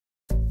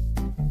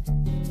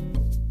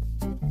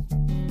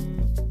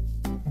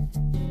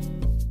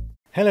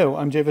Hello,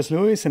 I'm Javis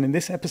Lewis, and in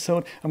this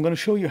episode I'm going to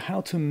show you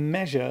how to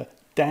measure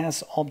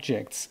DAZ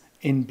objects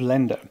in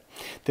Blender.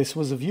 This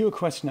was a viewer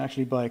question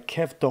actually by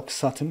Kevdawg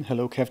Sutton.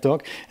 Hello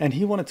Kevdawg. And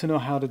he wanted to know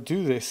how to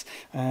do this,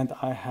 and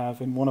I have,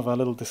 in one of our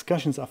little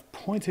discussions, I've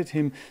pointed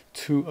him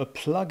to a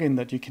plugin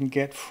that you can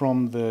get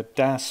from the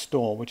DAZ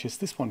store, which is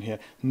this one here,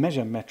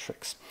 Measure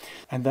Metrics.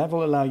 And that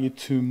will allow you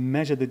to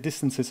measure the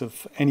distances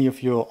of any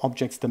of your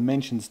object's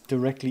dimensions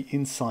directly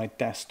inside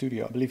DAZ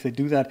Studio. I believe they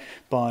do that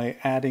by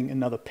adding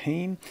another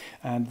pane,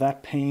 and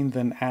that pane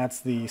then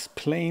adds these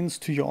planes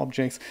to your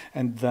objects,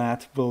 and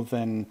that will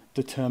then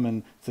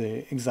determine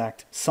the exact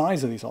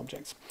size of these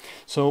objects.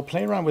 So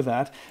play around with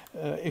that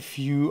if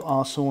you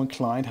are so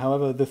inclined.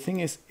 However, the thing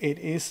is, it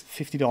is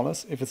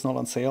 $50 if it's not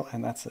on sale,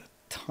 and that's a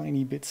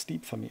tiny bit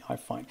steep for me, I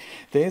find.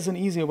 There's an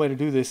easier way to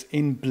do this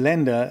in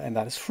Blender, and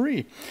that is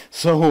free.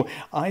 So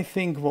I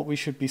think what we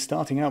should be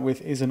starting out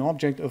with is an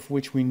object of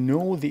which we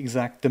know the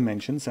exact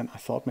dimensions, and I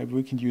thought maybe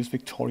we can use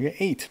Victoria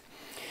 8.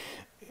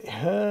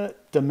 Her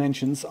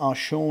dimensions are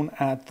shown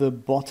at the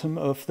bottom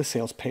of the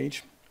sales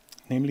page,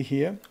 namely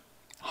here.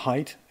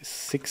 Height is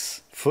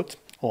 6 foot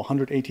or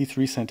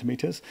 183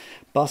 centimeters,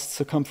 bust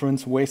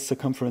circumference, waist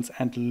circumference,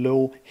 and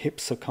low hip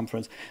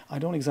circumference. I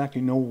don't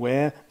exactly know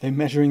where they're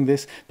measuring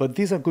this, but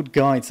these are good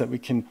guides that we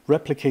can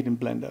replicate in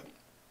Blender.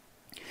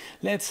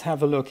 Let's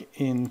have a look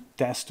in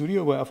DAZ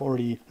Studio, where I've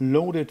already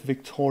loaded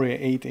Victoria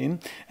 8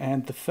 in,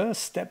 and the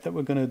first step that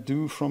we're going to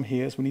do from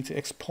here is we need to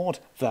export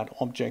that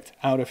object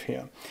out of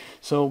here.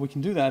 So we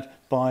can do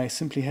that by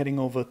simply heading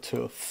over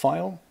to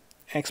File,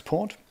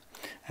 Export,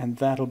 and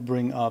that'll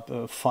bring up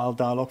a file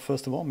dialog.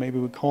 First of all, maybe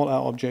we call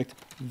our object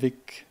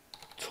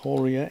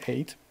Victoria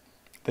 8.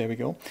 There we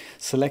go.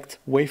 Select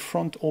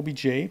Wavefront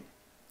OBJ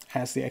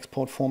as the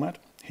export format.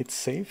 Hit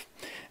Save.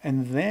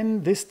 And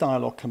then this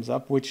dialog comes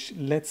up, which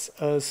lets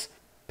us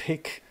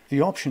pick the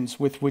options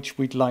with which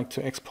we'd like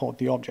to export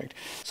the object.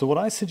 So what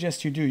I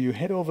suggest you do, you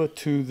head over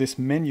to this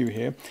menu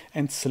here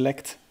and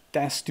select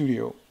DAZ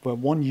Studio, where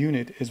 1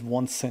 unit is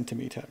 1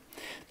 centimeter.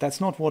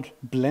 That's not what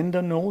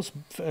Blender knows.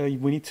 We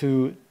need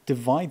to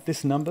divide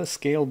this number,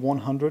 scale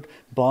 100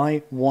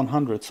 by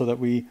 100, so that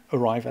we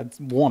arrive at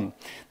 1.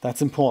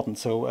 That's important.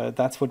 So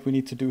that's what we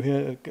need to do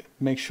here.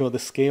 Make sure the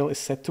scale is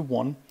set to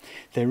 1.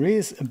 There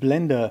is a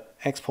Blender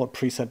export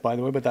preset, by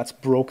the way, but that's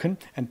broken,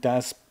 and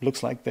DAZ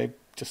looks like they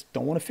just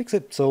don't want to fix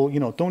it. So,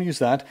 don't use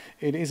that.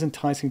 It is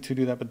enticing to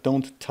do that, but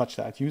don't touch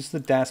that. Use the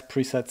DAZ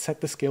preset,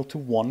 set the scale to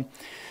 1.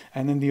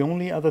 And then the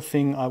only other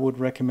thing I would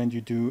recommend you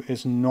do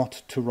is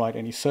not to write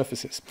any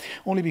surfaces,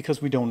 only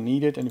because we don't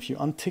need it. And if you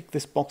untick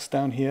this box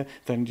down here,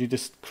 then you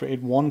just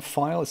create one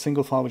file, a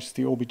single file, which is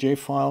the OBJ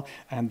file,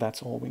 and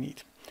that's all we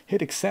need.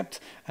 Hit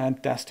accept,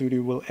 and DAZ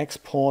Studio will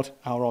export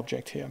our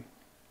object here.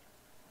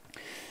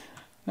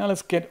 Now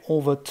let's get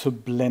over to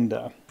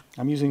Blender.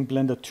 I'm using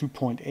Blender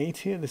 2.8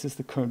 here. This is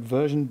the current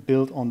version,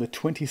 built on the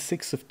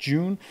 26th of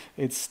June.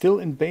 It's still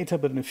in beta,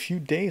 but in a few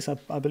days,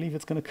 I believe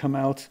it's going to come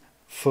out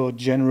for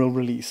general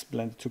release,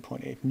 Blender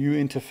 2.8, new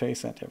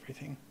interface and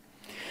everything.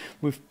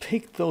 We've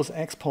picked those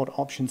export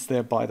options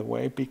there, by the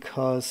way,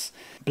 because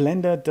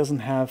Blender doesn't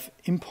have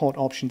import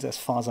options as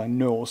far as I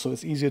know, so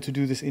it's easier to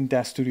do this in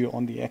DAZ Studio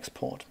on the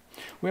export.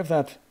 We have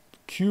that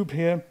cube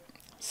here.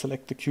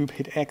 Select the cube,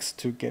 hit X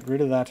to get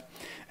rid of that,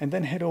 and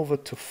then head over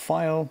to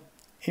File,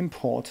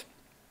 Import,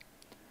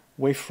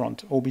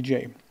 Wavefront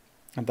OBJ,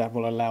 and that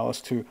will allow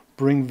us to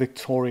bring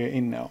Victoria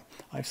in now.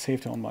 I've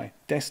saved her on my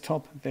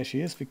desktop. There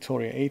she is,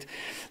 Victoria 8.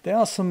 There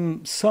are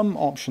some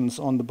options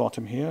on the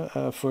bottom here.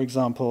 For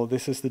example,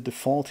 this is the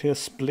default here,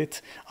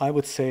 split. I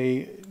would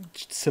say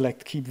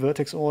select keep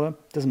vertex order.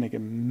 Doesn't make a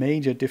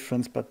major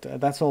difference, but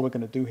that's all we're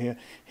going to do here.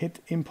 Hit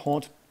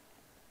import,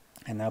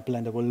 and now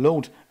Blender will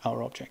load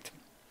our object.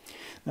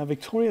 Now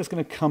Victoria is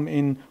going to come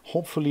in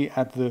hopefully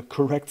at the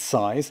correct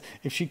size.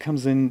 If she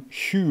comes in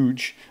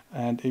huge,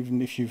 and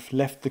even if you've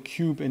left the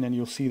cube in and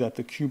you'll see that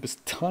the cube is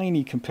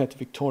tiny compared to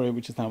Victoria,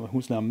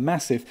 who's now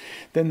massive,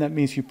 then that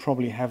means you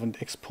probably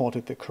haven't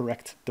exported the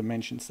correct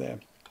dimensions there.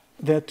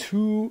 There are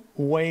two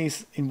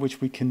ways in which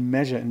we can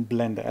measure in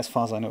Blender, as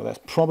far as I know. There's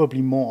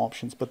probably more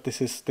options, but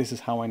this is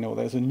how I know.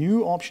 There's a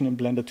new option in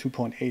Blender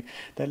 2.8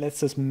 that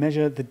lets us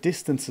measure the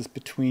distances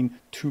between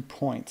 2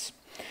 points.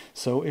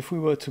 So if we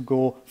were to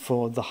go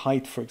for the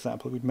height, for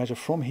example, we'd measure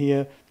from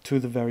here to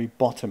the very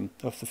bottom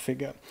of the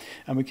figure.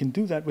 And we can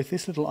do that with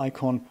this little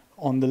icon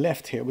on the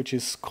left here, which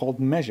is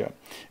called Measure.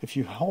 If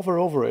you hover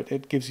over it,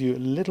 it gives you a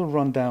little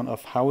rundown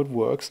of how it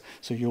works.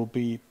 So you'll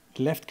be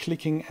left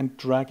clicking and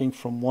dragging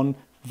from one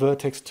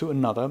vertex to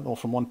another, or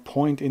from one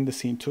point in the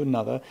scene to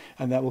another,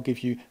 and that will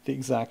give you the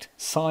exact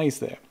size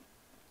there.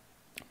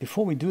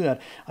 Before we do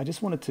that, I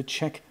just wanted to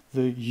check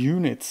the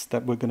units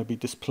that we're going to be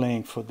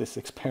displaying for this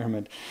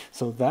experiment.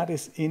 So that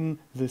is in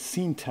the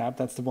Scene tab.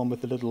 That's the one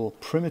with the little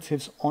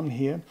primitives on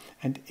here.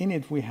 And in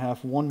it, we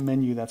have one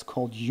menu that's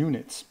called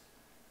Units.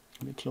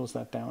 Let me close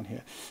that down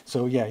here.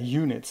 So yeah,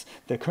 units.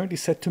 They're currently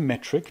set to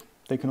metric.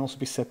 They can also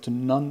be set to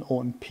none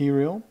or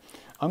imperial.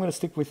 I'm going to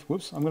stick with,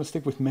 I'm going to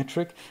stick with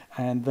metric,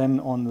 and then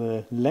on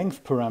the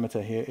length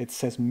parameter here, it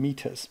says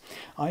meters.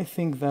 I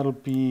think it'll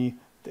be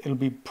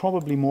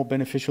probably more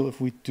beneficial if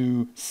we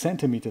do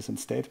centimeters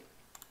instead,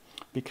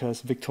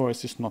 because Victoria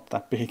is just not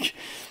that big.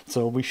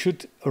 So we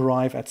should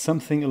arrive at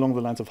something along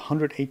the lines of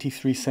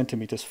 183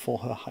 centimeters for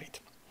her height.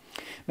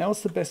 Now,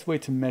 what's the best way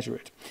to measure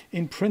it?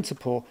 In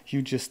principle,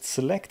 you just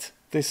select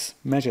this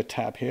measure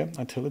tab here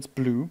until it's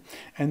blue,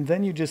 and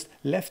then you just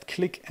left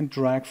click and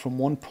drag from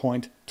one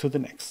point to the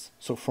next.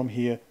 So from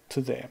here to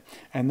there.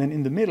 And then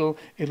in the middle,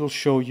 it'll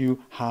show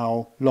you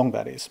how long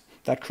that is.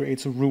 That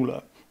creates a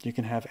ruler. You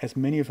can have as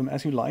many of them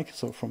as you like.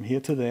 So from here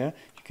to there,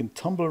 you can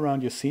tumble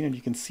around your scene and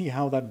you can see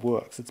how that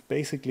works. It's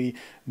basically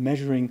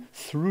measuring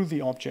through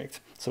the object.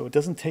 So it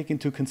doesn't take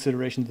into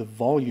consideration the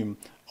volume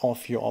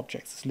of your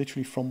objects. It's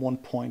literally from one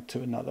point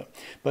to another.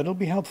 But it'll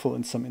be helpful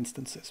in some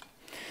instances.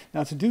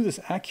 Now, to do this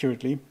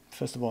accurately,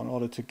 first of all, in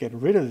order to get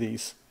rid of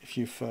these, if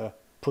you've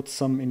put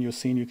some in your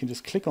scene, you can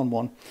just click on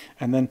one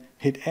and then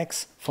hit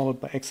X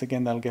followed by X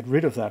again. That'll get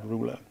rid of that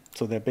ruler.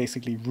 So they're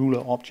basically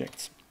ruler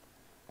objects.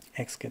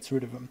 X gets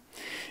rid of them.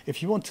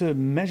 If you want to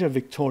measure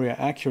Victoria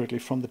accurately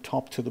from the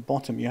top to the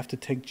bottom, you have to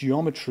take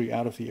geometry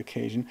out of the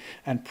equation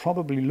and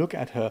probably look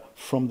at her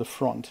from the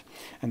front.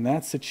 And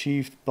that's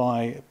achieved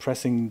by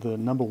pressing the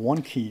number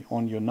 1 key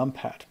on your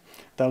numpad.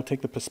 That'll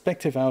take the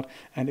perspective out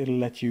and it'll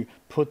let you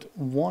put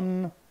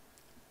one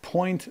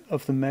point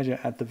of the measure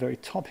at the very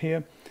top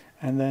here,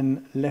 and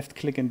then left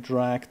click and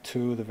drag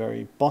to the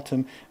very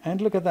bottom.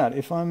 And look at that.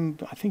 I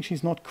think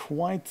she's not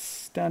quite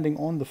standing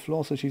on the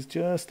floor, so she's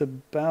just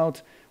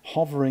about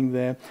hovering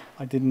there.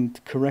 I didn't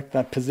correct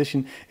that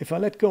position. If I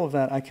let go of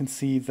that, I can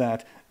see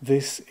that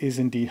this is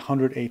indeed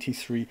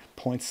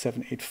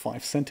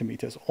 183.785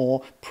 centimeters,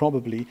 or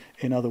probably,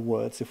 in other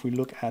words, if we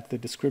look at the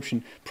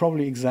description,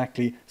 probably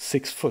exactly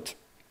 6 foot,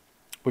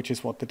 which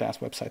is what the DAZ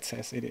website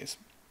says it is.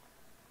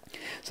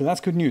 So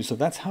that's good news. So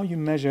that's how you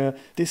measure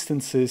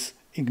distances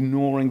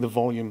ignoring the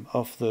volume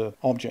of the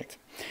object.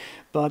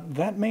 But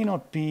that may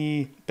not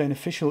be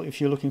beneficial if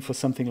you're looking for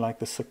something like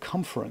the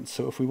circumference.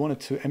 So if we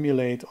wanted to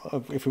emulate,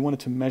 if we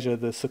wanted to measure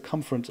the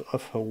circumference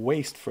of her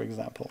waist, for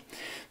example,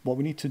 what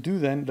we need to do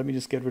then, let me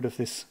just get rid of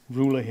this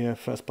ruler here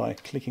first by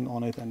clicking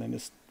on it and then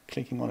just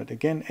clicking on it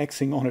again,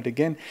 Xing on it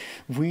again.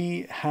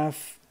 We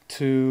have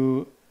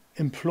to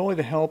employ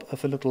the help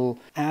of a little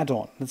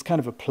add-on. It's kind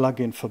of a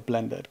plugin for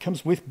Blender. It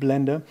comes with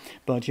Blender,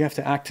 but you have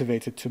to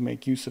activate it to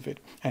make use of it.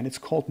 And it's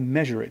called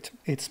MeasureIT.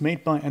 It's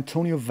made by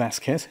Antonio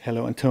Vasquez.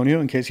 Hello,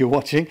 Antonio, in case you're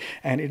watching.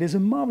 And it is a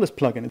marvelous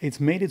plugin. It's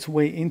made its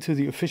way into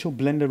the official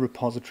Blender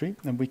repository,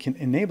 and we can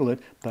enable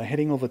it by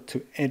heading over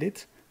to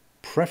Edit,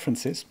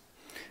 Preferences,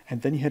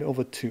 and then you head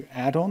over to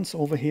add-ons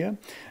over here,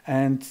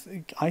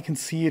 and I can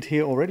see it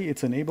here already.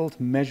 It's enabled.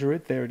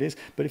 MeasureIT, there it is.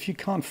 But if you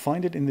can't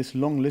find it in this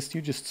long list,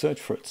 you just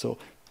search for it. So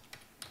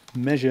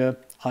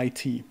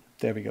MeasureIT,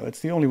 there we go. It's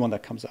the only one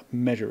that comes up,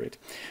 MeasureIT.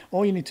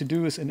 All you need to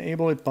do is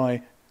enable it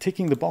by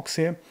ticking the box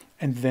here,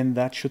 and then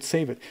that should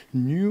save it.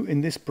 New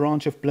in this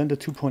branch of Blender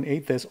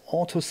 2.8, there's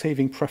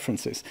auto-saving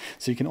preferences.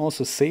 So you can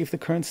also save the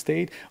current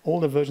state.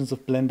 Older versions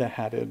of Blender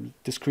had a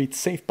discrete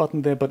save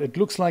button there, but it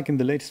looks like in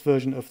the latest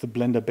version of the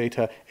Blender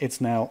beta, it's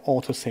now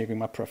auto-saving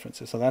my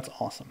preferences. So that's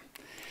awesome.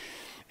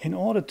 In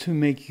order to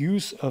make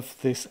use of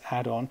this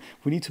add-on,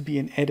 we need to be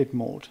in edit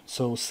mode.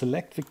 So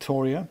select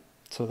Victoria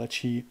so that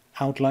she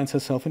outlines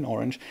herself in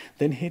orange,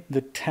 then hit the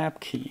Tab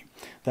key.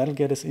 That'll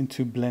get us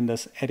into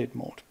Blender's edit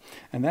mode.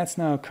 And that's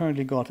now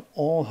currently got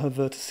all her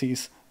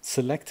vertices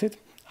selected.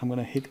 I'm going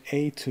to hit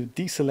A to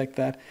deselect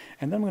that,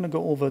 and then I'm going to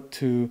go over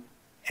to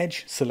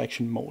Edge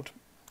Selection Mode.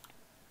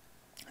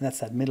 And that's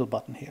that middle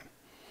button here.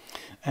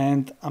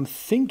 And I'm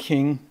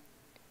thinking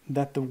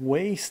that the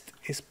waist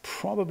is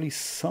probably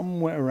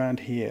somewhere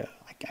around here.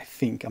 I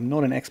think. I'm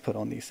not an expert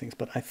on these things,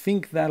 but I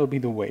think that'll be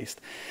the waist.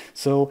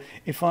 So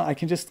if I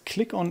can just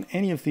click on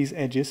any of these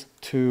edges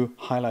to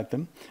highlight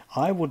them.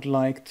 I would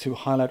like to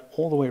highlight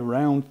all the way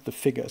around the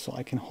figure. So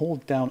I can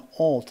hold down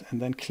Alt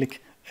and then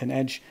click an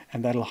edge,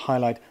 and that'll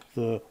highlight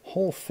the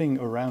whole thing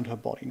around her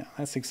body. Now,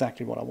 that's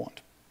exactly what I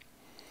want.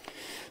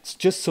 It's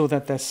just so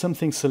that there's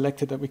something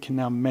selected that we can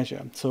now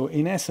measure. So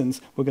in essence,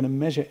 we're going to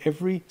measure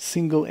every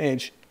single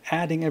edge,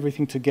 adding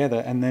everything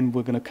together, and then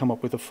we're going to come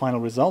up with a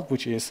final result,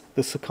 which is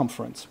the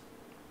circumference.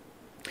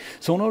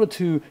 So in order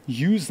to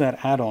use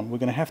that add-on, we're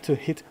going to have to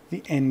hit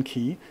the N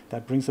key.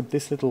 That brings up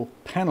this little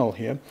panel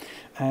here.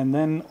 And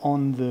then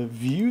on the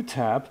View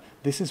tab,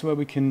 this is where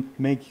we can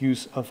make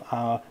use of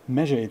our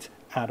MeasureIT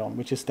add-on,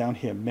 which is down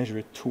here,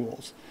 MeasureIT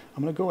Tools.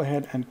 I'm going to go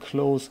ahead and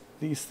close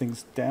these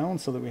things down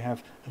so that we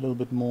have a little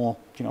bit more,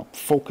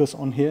 focus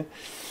on here.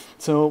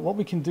 So what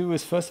we can do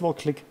is, first of all,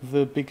 click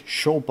the big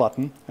Show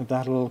button, and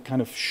that'll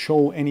kind of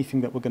show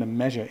anything that we're going to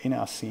measure in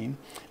our scene.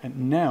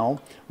 And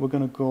now we're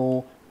going to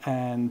go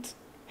and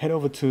head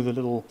over to the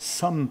little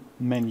Sum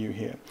menu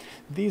here.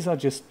 These are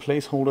just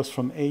placeholders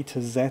from A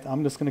to Z.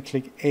 I'm just going to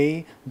click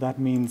A. That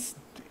means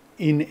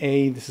in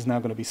A, this is now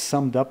going to be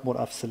summed up what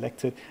I've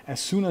selected as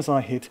soon as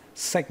I hit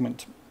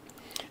Segment.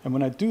 And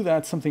when I do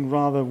that, something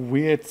rather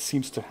weird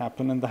seems to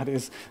happen, and that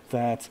is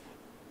that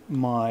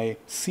my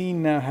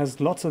scene now has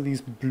lots of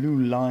these blue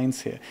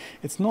lines here.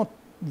 It's not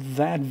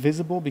that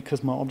visible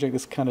because my object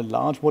is kind of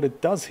large. What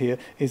it does here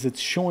is it's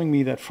showing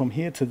me that from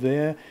here to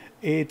there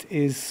it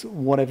is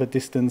whatever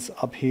distance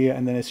up here,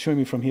 and then it's showing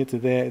me from here to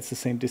there it's the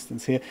same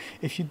distance here.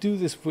 If you do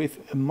this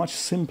with a much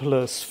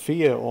simpler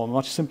sphere or a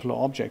much simpler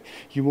object,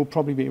 you will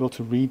probably be able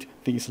to read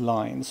these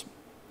lines.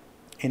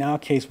 In our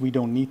case, we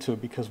don't need to,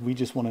 because we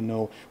just want to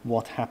know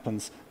what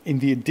happens in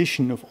the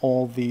addition of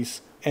all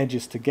these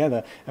edges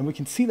together. And we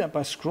can see that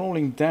by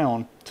scrolling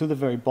down to the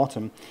very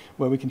bottom,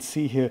 where we can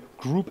see here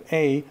group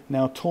A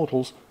now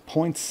totals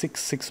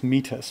 0.66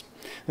 meters.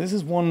 This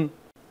is one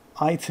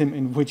item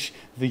in which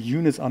the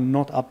units are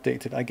not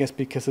updated. I guess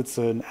because it's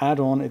an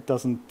add-on, it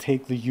doesn't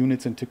take the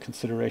units into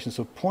consideration.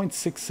 So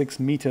 0.66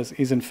 meters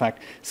is in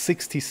fact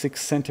 66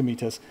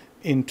 centimeters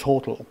in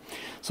total.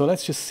 So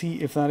let's just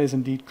see if that is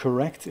indeed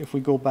correct. If we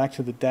go back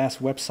to the DAZ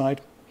website,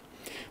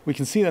 we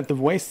can see that the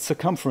waist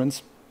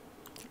circumference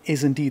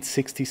is indeed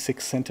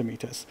 66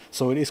 centimeters.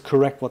 So it is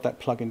correct what that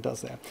plugin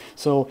does there.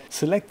 So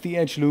select the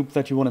edge loop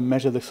that you want to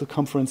measure the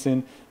circumference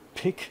in,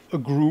 pick a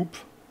group,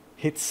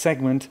 hit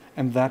segment,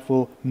 and that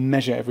will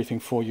measure everything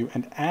for you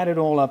and add it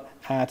all up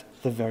at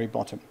the very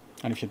bottom.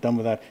 And if you're done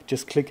with that,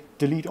 just click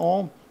delete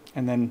all,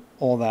 and then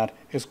all that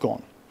is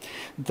gone.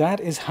 That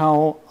is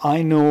how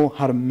I know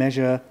how to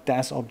measure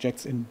DAZ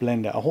objects in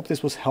Blender. I hope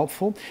this was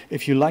helpful.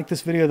 If you like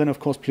this video, then of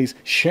course please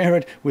share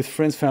it with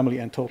friends, family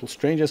and total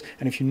strangers.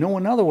 And if you know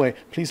another way,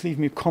 please leave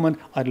me a comment.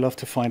 I'd love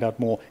to find out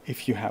more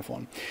if you have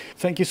one.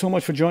 Thank you so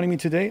much for joining me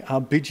today. I'll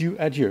bid you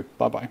adieu.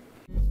 Bye-bye.